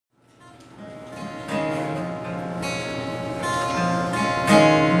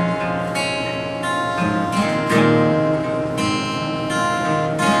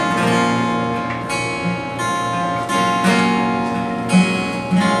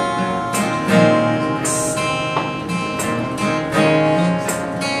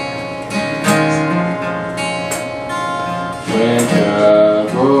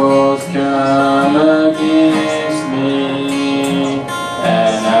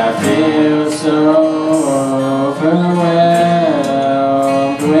feel so overwhelmed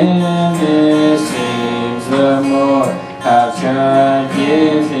when it seems the more I've tried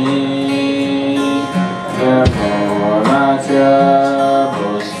giving, the more my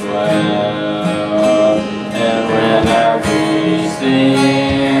troubles swell. And when I reach the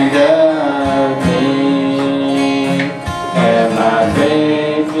end of me, and my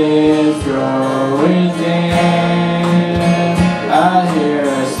faith is growing dim, I hear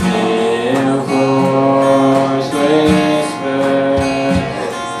a still voice whisper,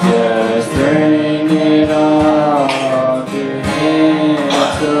 just bring it all to Him.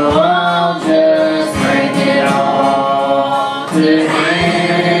 So I'll just bring it all to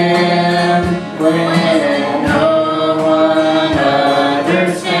Him when no one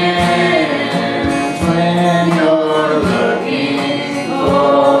understands, when you're looking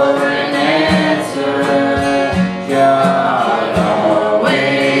for an answer. God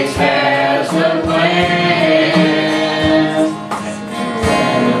always has a plan.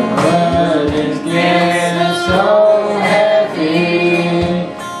 When the burden gets so heavy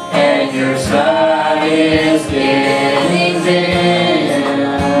and your side is getting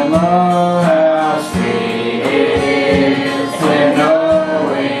dim, oh how sweet it is when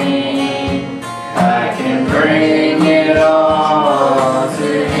knowing I can bring it all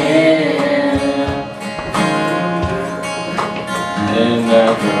to Him. In the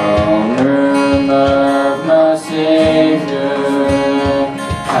throne room of my Savior,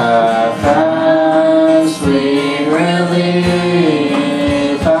 I find sweet relief.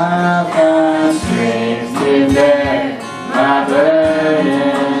 I find strength to bear my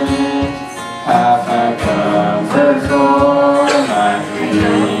burdens. I find comfort for my grief.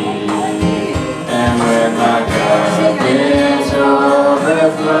 And when my cup is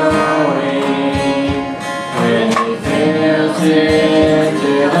overflowing, when He fills it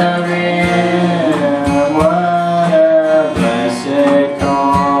to the rim, what a blessed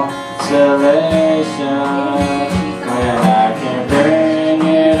consolation when I can bring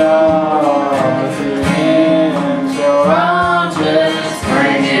it all to Him. So I'll just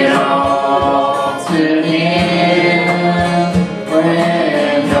bring it all to Him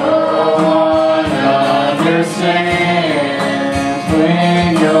when no one understands, when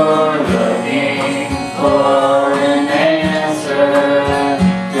you're looking for an answer.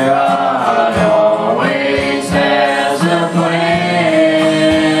 God always has a plan.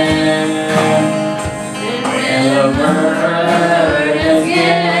 And when the burdens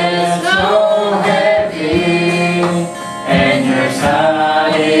get so heavy and your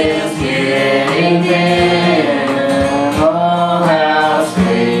side is getting dim, oh how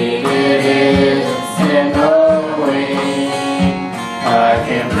sweet it is in knowing I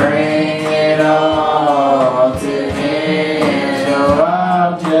can bring it all to Him. So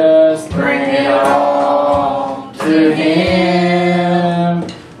I'll just bring it all to Him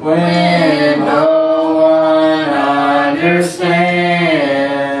when no one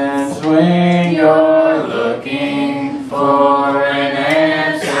understands, when you're looking for an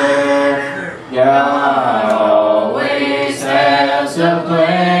answer. God always has a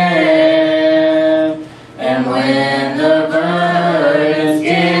plan. And when the burdens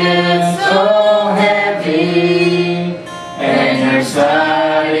get so heavy and your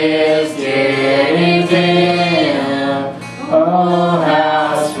side is getting dim, oh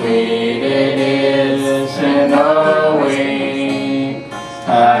how sweet it is in knowing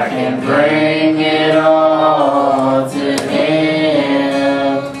I can bring it all to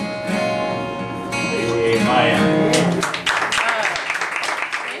Him. Amen.